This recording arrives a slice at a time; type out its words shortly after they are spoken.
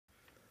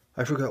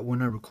I forgot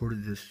when I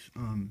recorded this.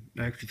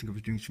 I actually think I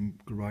was doing some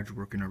garage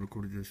work and I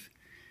recorded this.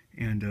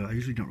 And I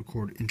usually don't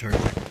record entirely.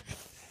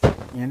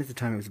 And at the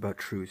time it was about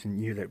truth, and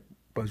you hear that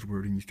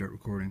buzzword and you start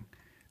recording.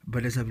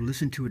 But as I've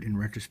listened to it in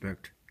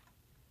retrospect,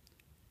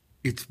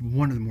 it's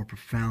one of the more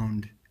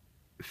profound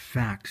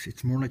facts.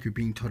 It's more like you're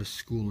being taught a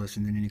school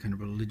lesson than any kind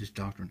of religious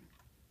doctrine.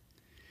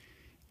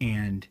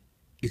 And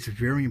it's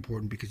very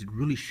important because it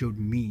really showed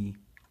me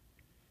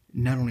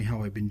not only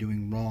how I've been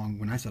doing wrong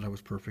when I thought I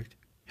was perfect,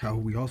 how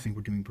we all think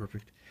we're doing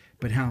perfect,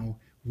 but how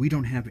we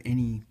don't have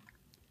any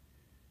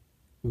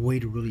way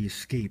to really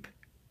escape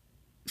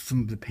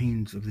some of the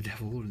pains of the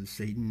devil or the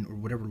Satan or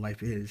whatever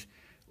life is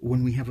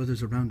when we have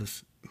others around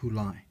us who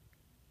lie.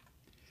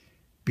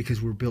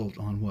 Because we're built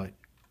on what?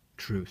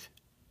 Truth.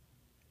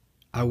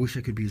 I wish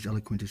I could be as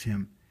eloquent as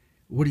him.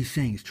 What he's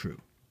saying is true.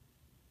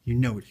 You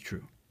know it's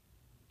true.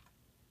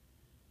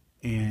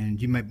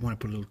 And you might want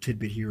to put a little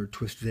tidbit here or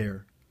twist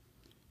there,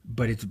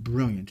 but it's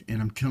brilliant.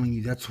 And I'm telling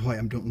you, that's why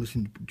I don't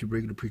listen to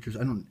regular preachers.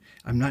 I'm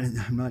not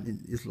in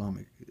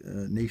Islamic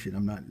nation.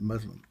 I'm not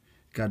Muslim.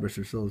 God rest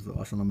their souls, though.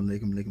 Assalamu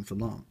alaikum, alaikum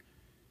salam.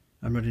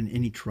 I'm not in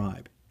any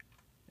tribe.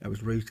 I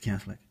was raised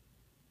Catholic.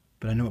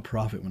 But I know a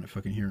prophet when I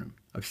fucking hear him.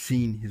 I've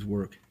seen his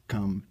work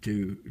come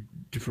to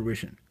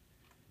fruition.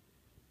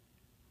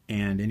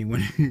 And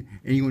anyone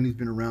who's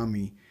been around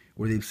me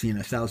where they've seen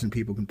 1,000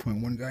 people can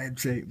point one guy and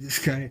say, this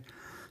guy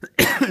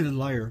is a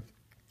liar.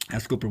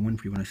 Ask Oprah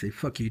Winfrey when I say,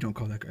 fuck you, don't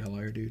call that guy a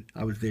liar, dude.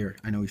 I was there.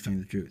 I know he's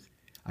telling the truth.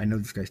 I know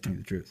this guy's telling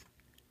the truth.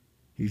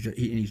 He's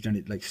done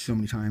it like so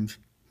many times.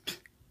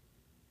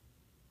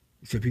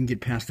 So if you can get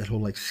past that whole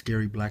like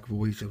scary black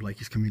voice of like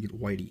he's coming to get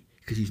Whitey,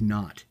 because he's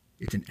not.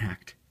 It's an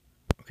act.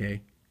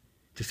 Okay?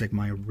 Just like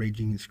my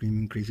raging and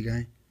screaming crazy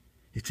guy.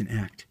 It's an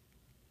act.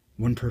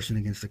 One person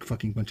against a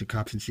fucking bunch of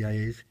cops and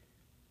CIAs.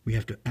 We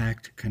have to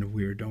act kind of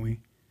weird, don't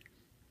we?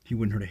 He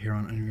wouldn't hurt a hair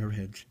on any of our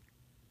heads.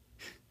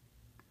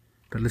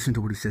 But listen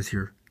to what he says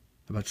here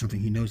about something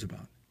he knows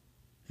about.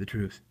 The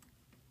truth.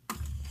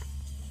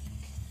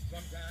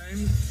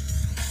 Sometimes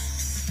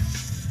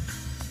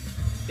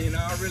in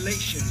our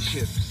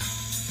relationships,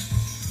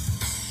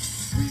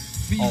 we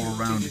feel all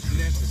around it is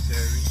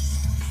necessary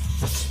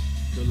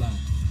to lie.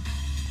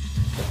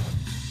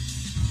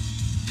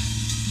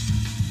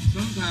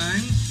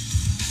 Sometimes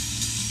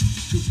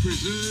to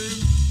preserve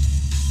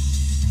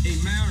a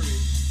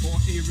marriage or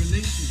a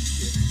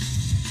relationship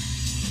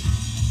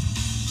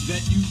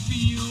that you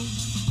feel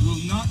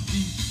will not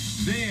be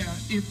there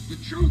if the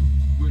truth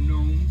were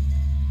known,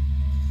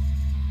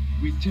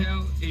 we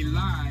tell a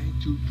lie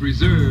to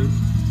preserve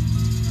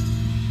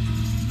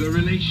the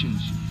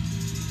relationship.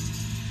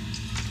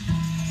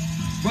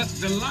 But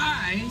the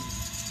lie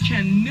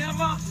can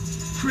never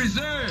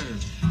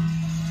preserve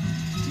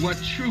what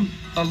truth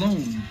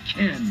alone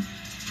can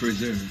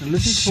preserve. And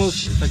listen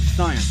closely, it's like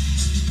science.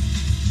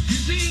 You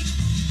see,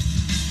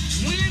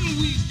 when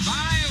we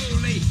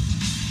violate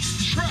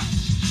trust,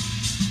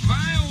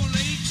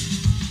 violate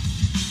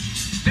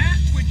that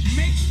which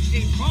makes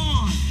a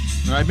bond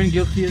I've been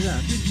guilty of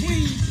that.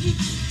 between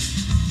people,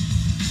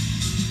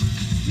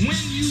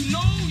 when you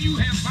know you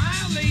have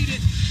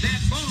violated that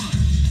bond,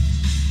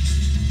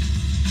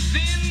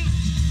 then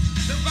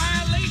the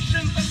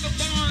violation of the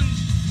bond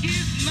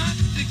is not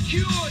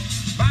secured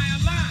by a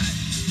lie.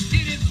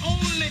 It is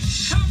only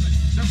covered.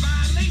 The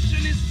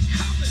violation is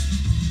covered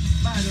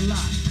by the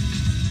lie.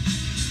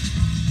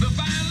 The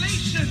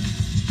violation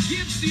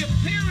gives the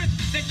appearance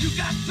that you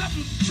got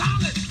something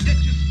solid that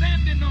you're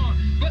standing on,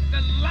 but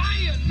the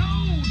liar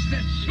knows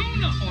that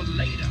sooner or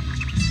later,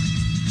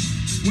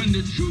 when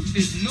the truth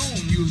is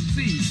known, you'll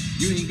see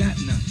you ain't got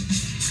nothing.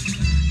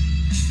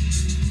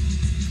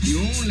 You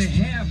only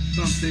have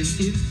something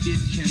if it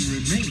can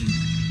remain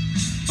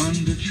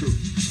under truth.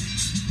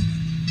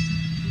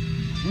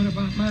 What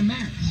about my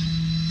marriage?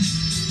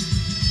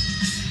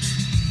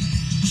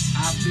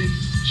 I've been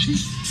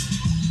cheating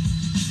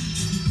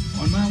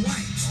on my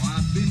wife, or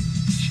I've been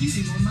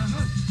cheating on my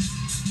husband.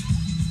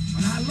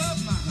 When I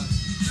love my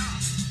husband,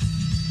 stop.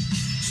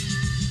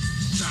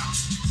 Stop.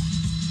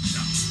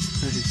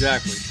 Stop.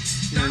 Exactly.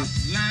 Stop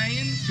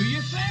lying to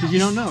yourself. Because you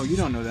don't know. You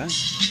don't know that.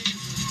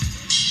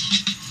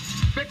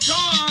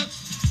 Because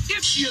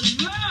if you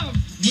love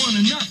one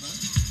another,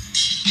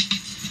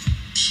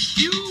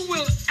 you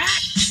will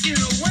act in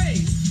a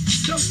way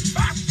to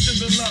foster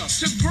the love,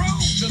 to grow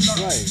the love,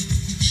 Right.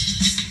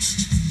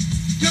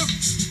 to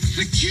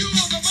secure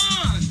the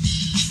bond.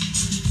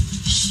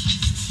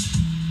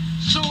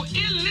 So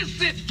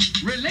illicit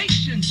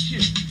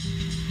relationships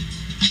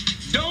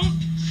don't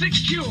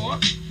secure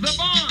the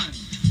bond.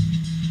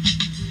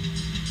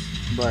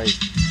 Right.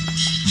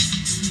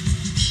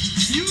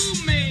 You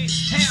may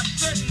have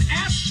certain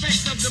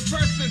aspects of the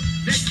person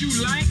that you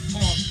like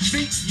or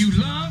think you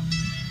love,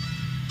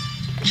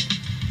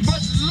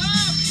 but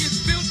love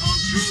is built on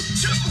truth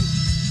too.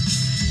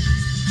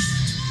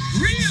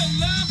 Real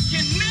love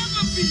can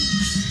never be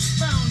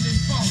found in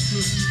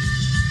falsehood.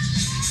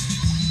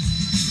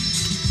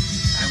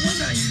 I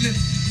wonder how you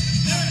listen.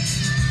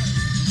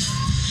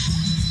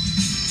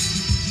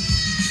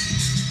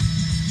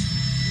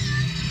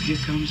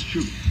 here comes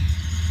truth.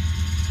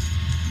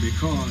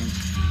 Because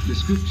the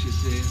scripture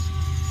says,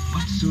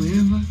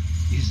 whatsoever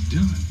is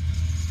done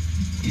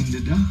in the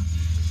dark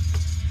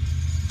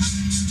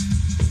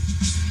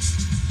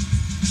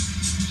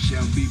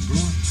shall be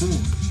brought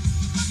forth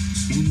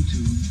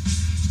into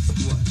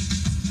what?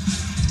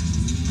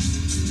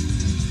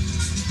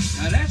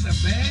 Now that's a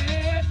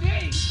bad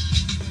day.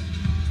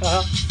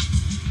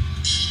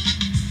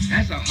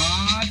 That's a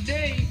hard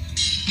day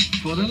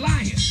for the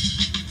liar.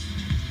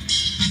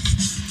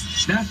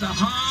 That's a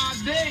hard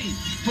day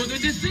for the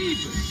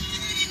deceivers.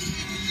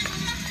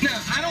 Now,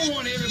 I don't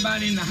want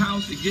everybody in the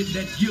house to get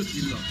that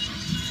guilty look.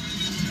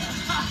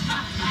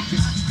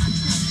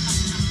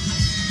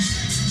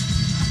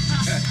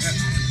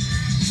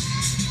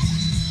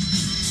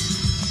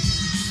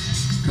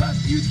 Because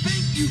you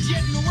think you're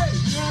getting away,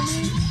 you know what I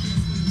mean?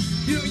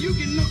 You know, you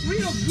can look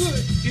real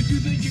good if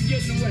you think you're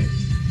getting away.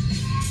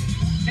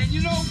 And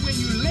you know, when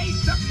you lay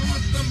something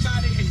on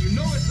somebody and you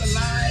know it's a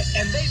lie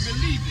and they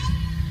believe it,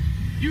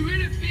 you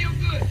really feel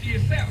good to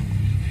yourself.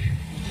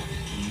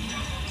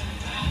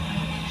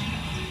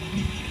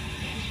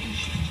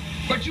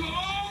 But you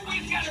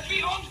always got to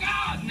be on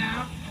guard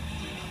now.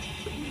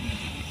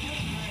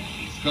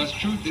 Because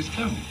truth is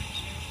coming.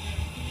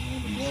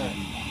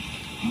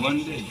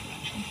 One day.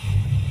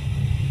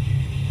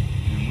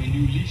 And when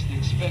you least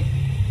expect it,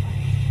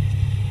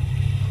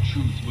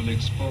 truth will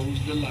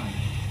expose the lie.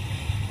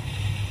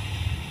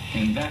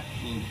 And that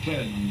will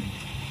tell you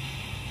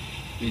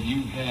that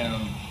you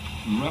have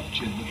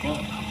ruptured the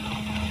bond.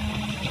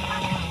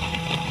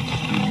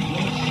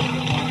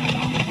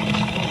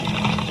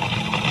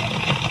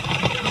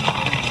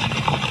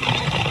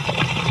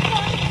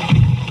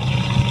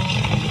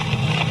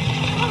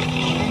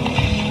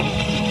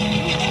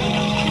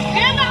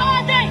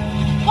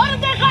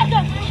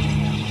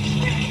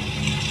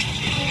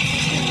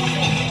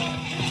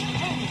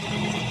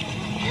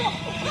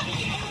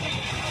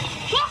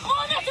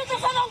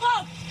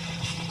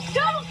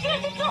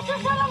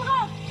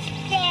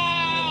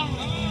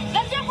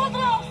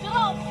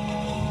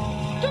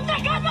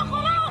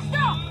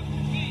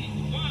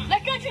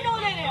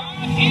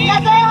 La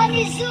terra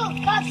mi su!